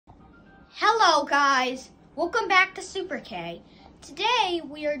Hello guys, welcome back to Super K. Today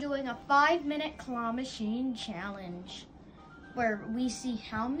we are doing a 5-minute claw machine challenge where we see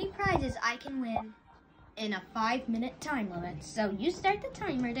how many prizes I can win in a 5-minute time limit. So you start the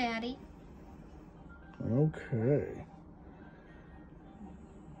timer, Daddy. Okay.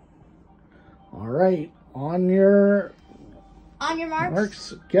 All right, on your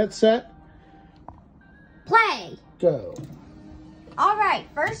marks, get set, play. go. All right,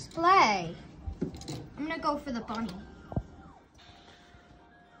 first play. I'm gonna go for the bunny.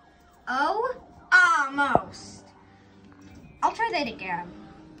 Oh, almost. I'll try that again.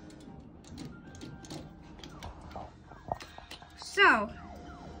 So,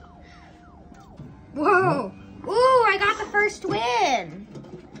 whoa. Ooh, I got the first win.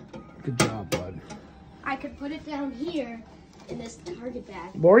 Good job, bud. I could put it down here in this target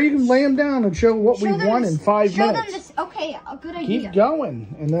bag. Or you can lay them down and show what we won in 5 minutes. Okay, a good idea. Keep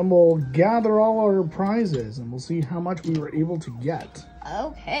going, and then we'll gather all our prizes, and we'll see how much we were able to get.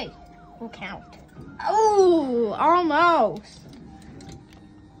 Okay, we'll count. Oh, almost.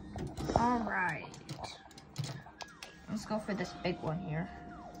 All right. Let's go for this big one here.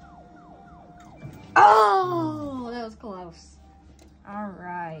 Oh, that was close. All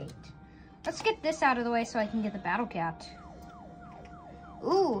right. Let's get this out of the way so I can get the Battle Cat.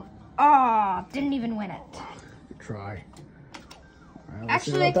 Ooh. Oh, didn't even win it. Good try. Right,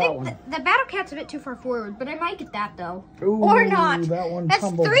 actually, I think the Battle Cat's a bit too far forward, but I might get that though. Ooh, or not. That's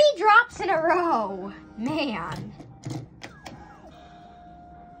tumbled. 3 drops in a row. Man.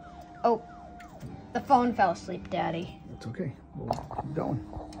 Oh, the phone fell asleep, Daddy. It's okay. We'll keep going.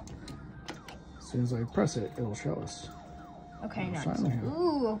 As soon as I press it, it'll show us. Okay, nice.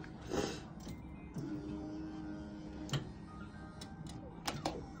 Ooh.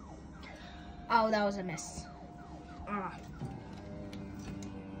 Oh, that was a miss. Ah.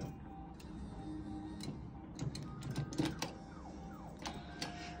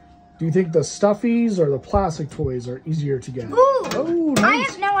 Do you think the stuffies or the plastic toys are easier to get? Ooh, oh, nice. I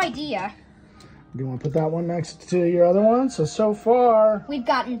have no idea. Do you want to put that one next to your other one? So far, we've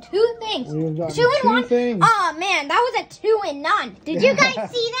gotten 2 things. We've gotten 2 in 1 things. Oh man, that was a 2 in none. Did you guys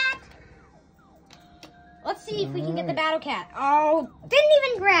see that? Let's see if we can get the Battle Cat. Oh, didn't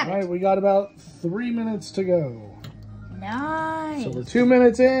even grab it. All right, we got about 3 minutes to go. Nice. So we're 2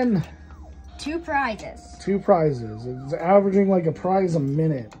 minutes in. 2 prizes. 2 prizes. It's averaging like a prize a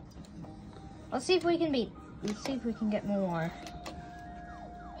minute. Let's see if we can let's see if we can get more.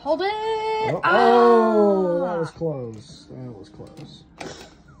 Hold it. Oh, that was close. That was close.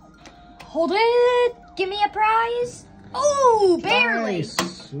 Hold it. Give me a prize. Oh, barely.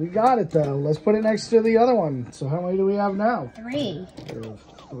 Nice. We got it though. Let's put it next to the other one. So how many do we have now? 3. There are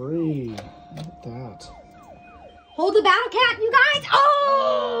 3. Look at that. Hold the Battle Cat, you guys.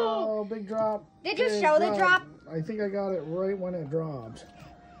 Oh! Oh, big drop. Did you show the drop? I think I got it right when it dropped.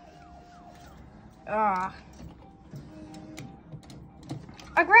 A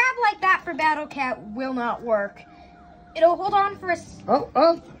grab like that for Battle Cat will not work. It'll hold on for a...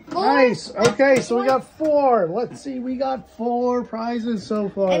 Oh, nice. Okay, so we got 4. Let's see, we got 4 prizes so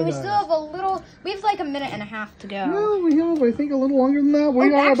far. And we still have we have like a minute and a half to go. No, we have, I think, a little longer than that.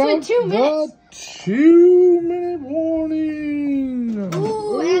 We are actually about 2 minutes. The 2-minute warning.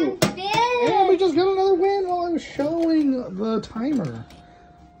 Ooh, and And we just got another win while I was showing the timer.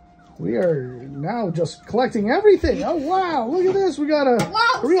 We are now just collecting everything. Oh, wow. Look at this. We got a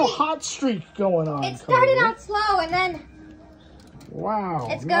real hot streak going on. It started out slow and then... Wow.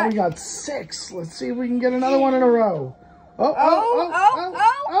 It's now good. we got 6. Let's see if we can get another one in a row.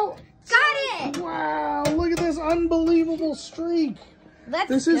 Oh. Got it. Wow. Look at this unbelievable streak. Let's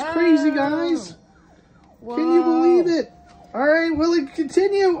is crazy, guys. Whoa. Can you believe it? All right. Will it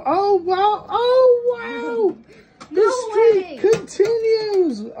continue? Oh, wow. Oh, wow. The streak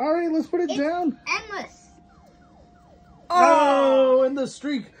continues. All right, let's put it down. Endless. Oh, and the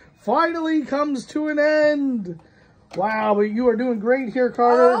streak finally comes to an end. Wow, but you are doing great here,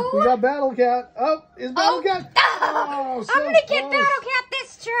 Carter. Oh. We got Battle Cat. Oh, is Battle Cat? Oh, so I'm going to get close. Battle Cat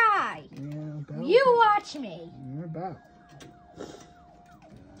this try. Yeah, you watch me. You're back.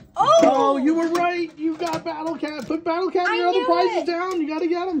 Oh, you were right. You got Battle Cat. Put Battle Cat and your other prizes down. You got to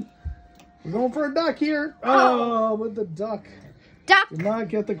get him. We're going for a duck here. Oh, but the duck did not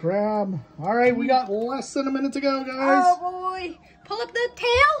get the crab. All right, we got less than a minute to go, guys. Oh, boy. Pull up the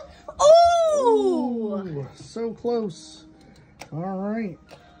tail. Oh! Ooh, so close. All right.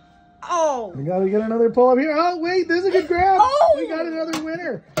 Oh. We got to get another pull up here. Oh, wait, there's a good grab. Oh. We got another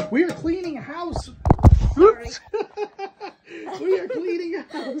winner. We are cleaning house. Sorry. We are cleaning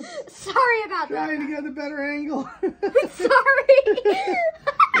house. Sorry about that. Trying to get a better angle. Sorry.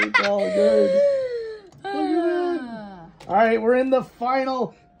 all good. Look at that. All right, we're in the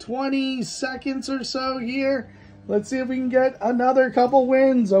final 20 seconds or so here. Let's see if we can get another couple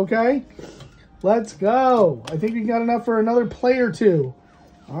wins, okay? Let's go. I think we got enough for another play or two.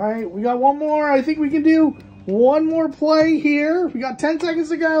 All right, we got one more. I think we can do one more play here. We got 10 seconds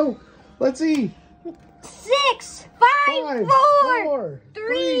to go. Let's see. 6, 5, 4,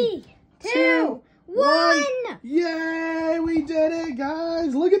 3, 2, 1. Yay, we did it,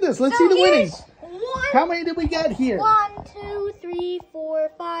 guys. Look at this. Let's see the winnings. How many did we get here? 1, 2, 3,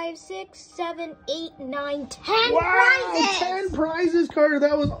 4, 5, 6, 7, 8, 9, 10 wow, prizes. 10 prizes, Carter.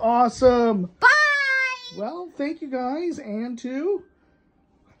 That was awesome. Bye. Well, thank you guys. And to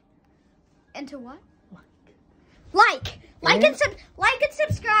what? Like and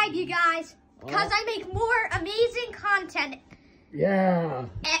subscribe, you guys, because I make more amazing content. Yeah.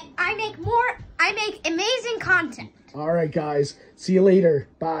 I make amazing content. All right, guys. See you later.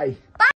 Bye. Bye.